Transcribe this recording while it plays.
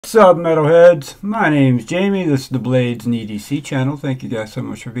What's up, metalheads? My name's Jamie. This is the Blades and EDC channel. Thank you guys so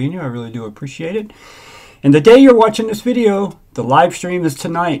much for being here. I really do appreciate it. And the day you're watching this video, the live stream is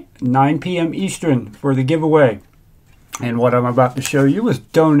tonight, 9 p.m. Eastern, for the giveaway. And what I'm about to show you was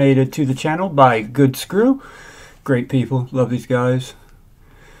donated to the channel by GetGoodSkrew. Great people. Love these guys.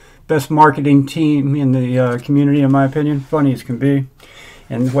 Best marketing team in the community, in my opinion. Funny as can be.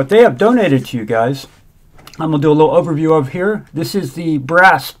 And what they have donated to you guys, I'm going to do a little overview of here. This is the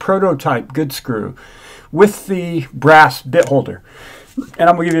brass prototype GetGoodSkrew with the brass bit holder. And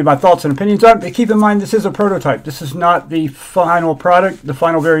I'm going to give you my thoughts and opinions on it. But keep in mind, this is a prototype. This is not the final product, the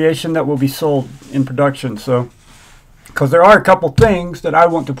final variation that will be sold in production. So, because there are a couple things that I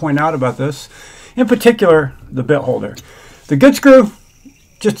want to point out about this. In particular, the bit holder. The GetGoodSkrew,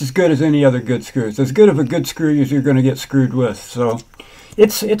 just as good as any other GetGoodSkrew. It's as good of a GetGoodSkrew as you're going to get screwed with. So,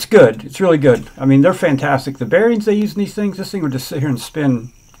 it's good. It's really good. I mean, they're fantastic. The bearings they use in these things, this thing would just sit here and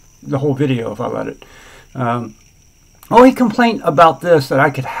spin the whole video if I let it. Only complaint about this that I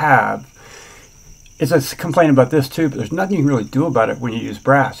could have is a complaint about this too, but there's nothing you can really do about it when you use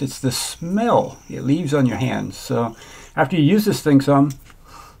brass. It's the smell it leaves on your hands. So after you use this thing some,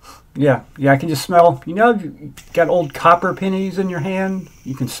 yeah, I can just smell, you know, you got old copper pennies in your hand,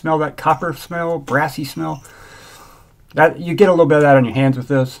 you can smell that copper smell, brassy smell. That you get a little bit of that on your hands with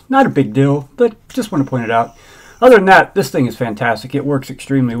this. Not a big deal, but just want to point it out. Other than that, this thing is fantastic. It works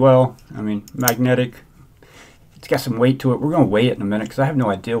extremely well. I mean, magnetic. It's got some weight to it. We're going to weigh it in a minute because I have no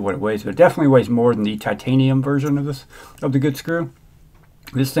idea what it weighs, but it definitely weighs more than the titanium version of this, of the GetGoodSkrew.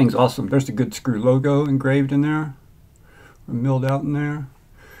 This thing's awesome. There's the GetGoodSkrew logo engraved in there, or milled out in there.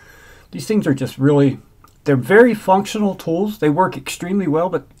 These things are just really, they're very functional tools. They work extremely well,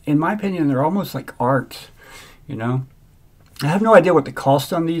 but in my opinion, they're almost like art, you know. I have no idea what the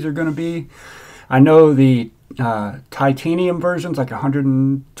cost on these are going to be. I know the titanium version's like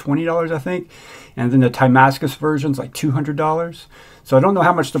 $120, I think, and then the Damascus version's like $200. So I don't know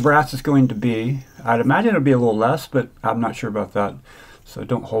how much the brass is going to be. I'd imagine it'll be a little less, but I'm not sure about that. So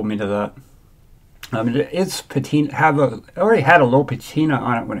don't hold me to that. I mean, it's patina. It already had a low patina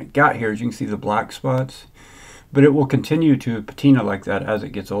on it when it got here, as you can see the black spots. But it will continue to patina like that as it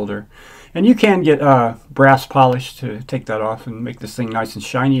gets older. And you can get brass polish to take that off and make this thing nice and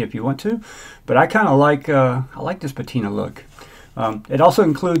shiny if you want to. But I kind of like I like this patina look. It also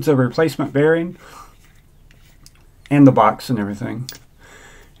includes a replacement bearing and the box and everything.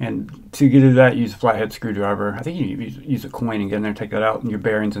 And to get to that, use a flathead screwdriver. I think you use a coin and get in there, take that out, and your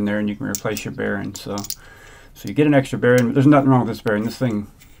bearing's in there, and you can replace your bearing. So you get an extra bearing. But there's nothing wrong with this bearing. This thing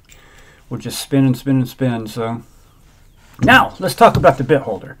will just spin and spin and spin. So now let's talk about the bit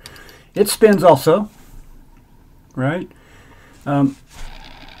holder. It spins also, right?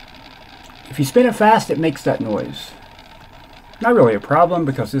 If you spin it fast, it makes that noise. Not really a problem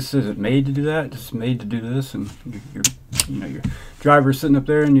because this isn't made to do that. It's made to do this, and your driver's sitting up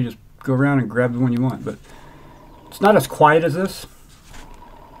there, and you just go around and grab the one you want. But it's not as quiet as this.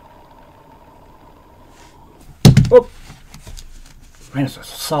 Oh, man, it's a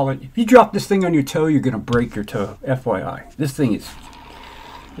solid. If you drop this thing on your toe, you're gonna break your toe. FYI, this thing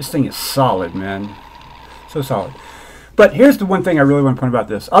is solid, man. So solid. But here's the one thing I really want to point about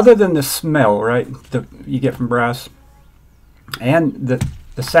this. Other than the smell, right, that you get from brass, and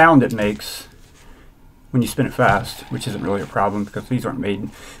the sound it makes when you spin it fast, which isn't really a problem because these aren't made,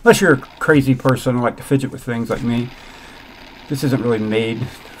 unless you're a crazy person who like to fidget with things like me. This isn't really made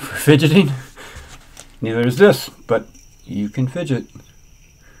for fidgeting. Neither is this, but you can fidget.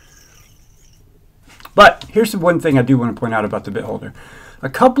 But here's the one thing I do want to point out about the bit holder. A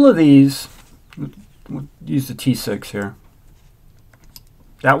couple of these, we'll use the T6 here.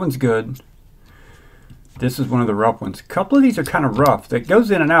 That one's good. This is one of the rough ones. A couple of these are kind of rough. That goes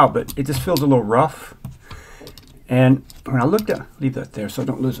in and out, but it just feels a little rough. And when I looked at, leave that there so I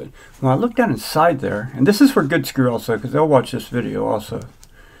don't lose it. When I look down inside there, and this is for GetGoodSkrew also, because they'll watch this video also.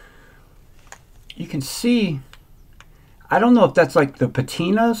 You can see, I don't know if that's like the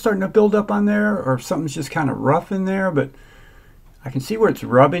patina starting to build up on there, or if something's just kind of rough in there, but I can see where it's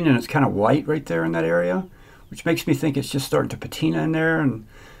rubbing and it's kind of white right there in that area, which makes me think it's just starting to patina in there and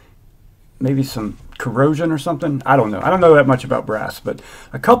maybe some corrosion or something. I don't know. I don't know that much about brass, but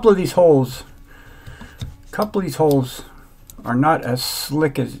a couple of these holes are not as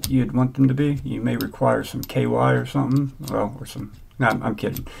slick as you'd want them to be. You may require some KY or something. Well, or some, no, I'm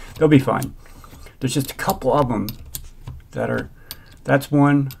kidding. They'll be fine. There's just a couple of them that are, that's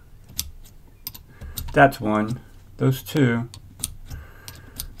one, those two.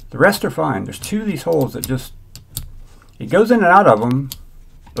 The rest are fine. There's two of these holes that just, it goes in and out of them,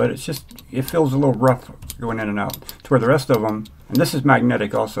 but it's just, it feels a little rough going in and out. To where the rest of them And this is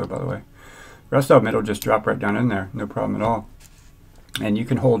magnetic also, by the way. The rest of them, it'll just drop right down in there, no problem at all. And you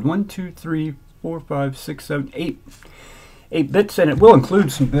can hold 1, 2, 3, 4, 5, 6, 7, 8 bits, and it will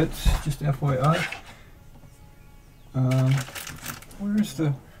include some bits, just FYI. Where's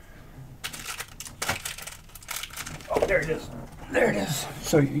the... Oh, there it is. There it is.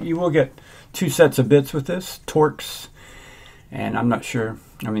 So you will get 2 sets of bits with this, Torx, and I'm not sure.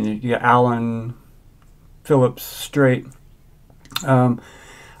 I mean, you get Allen, Phillips, straight.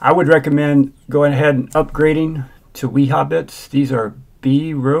 I would recommend going ahead and upgrading to Wiha Bits. These are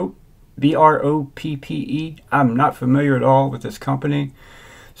B-Rope, B-R-O-P-P-E. I'm not familiar at all with this company,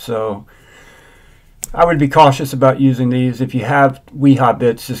 so I would be cautious about using these. If you have Wiha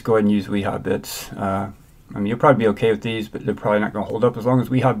Bits, just go ahead and use Wiha Bits. I mean, you'll probably be okay with these, but they're probably not going to hold up as long as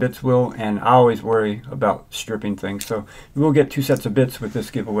Wiha Bits will, and I always worry about stripping things. So we will get 2 sets of bits with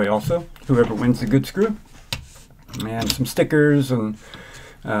this giveaway also, whoever wins the good screw. And some stickers, and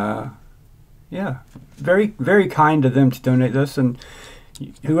yeah, very, very kind of them to donate this. And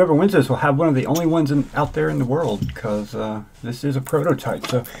whoever wins this will have one of the only ones out there in the world, because this is a prototype.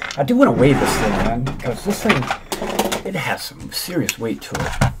 So I do want to weigh this thing, man, because this thing, it has some serious weight to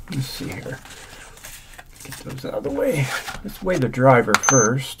it. Let's see here. Get those out of the way. Let's weigh the driver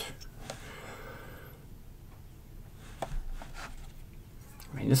first. I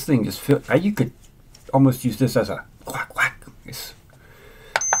mean, this thing just feels... You could almost use this as a quack quack. It's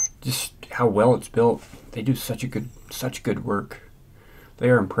just how well it's built. They do such good work. They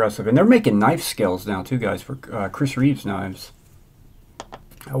are impressive, and they're making knife scales now too, guys, for Chris Reeves knives.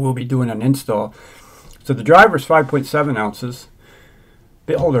 I will be doing an install. So the driver is 5.7 ounces.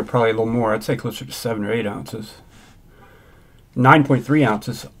 Bit holder probably a little more. I'd say closer to 7 or 8 ounces. 9.3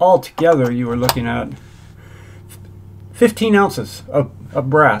 ounces. Altogether, you are looking at 15 ounces of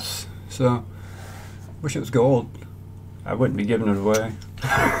brass. So, wish it was gold. I wouldn't be giving it away.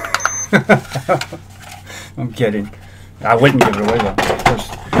 I'm kidding. I wouldn't give it away though. Of course,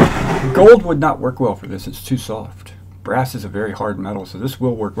 gold would not work well for this. It's too soft. Brass is a very hard metal, so this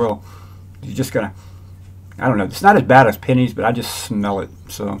will work well. You just gotta... I don't know. It's not as bad as pennies, but I just smell it.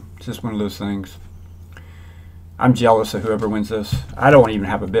 So it's just one of those things. I'm jealous of whoever wins this. I don't even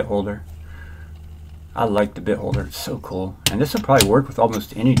have a bit holder. I like the bit holder. It's so cool. And this will probably work with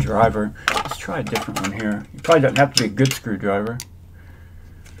almost any driver. Let's try a different one here. You probably don't have to be a good screwdriver.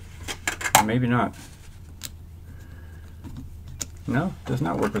 Or maybe not. No, does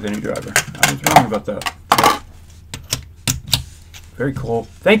not work with any driver. I was wrong about that. Very cool.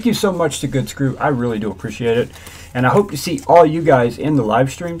 Thank you so much to GoodSkrew. I really do appreciate it. And I hope to see all you guys in the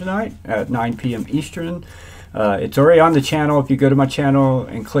live stream tonight at 9 p.m. Eastern. It's already on the channel. If you go to my channel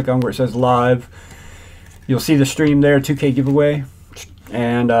and click on where it says live, you'll see the stream there, 2K giveaway.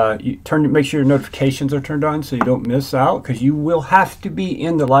 And make sure your notifications are turned on so you don't miss out, because you will have to be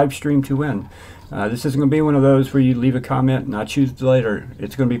in the live stream to win. This isn't going to be one of those where you leave a comment and I choose later.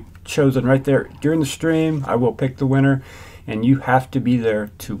 It's going to be chosen right there during the stream. I will pick the winner, and you have to be there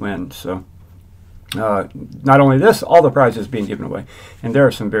to win. So not only this, all the prizes being given away, and there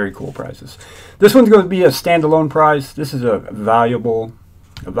are some very cool prizes. This one's going to be a standalone prize. This is a valuable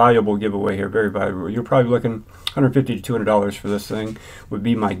giveaway here, very valuable. You're probably looking $150 to $200 for this thing, would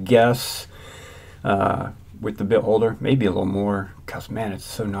be my guess, with the bit holder, maybe a little more, because man, it's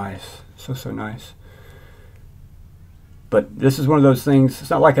so nice, so nice. But this is one of those things, it's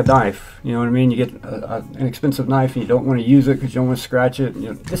not like a knife, you know what I mean? You get an expensive knife and you don't want to use it because you don't want to scratch it. You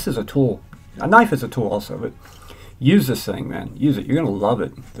know, this is a tool. A knife is a tool also, but use this thing, man. Use it. You're going to love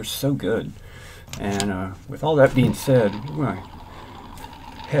it. They're so good. And with all that being said, we're going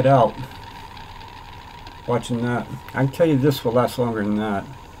to head out watching that. I can tell you this will last longer than that.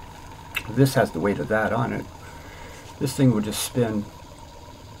 This has the weight of that on it. This thing will just spin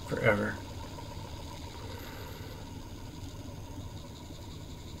forever.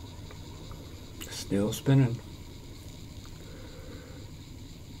 Still spinning.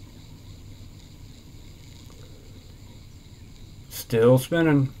 Still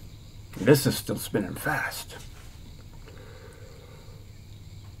spinning. This is still spinning fast.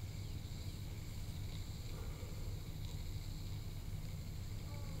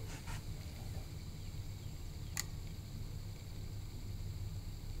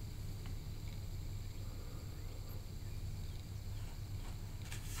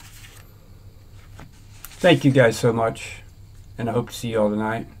 Thank you guys so much, and I hope to see you all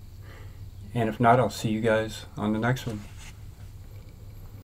tonight. And if not, I'll see you guys on the next one.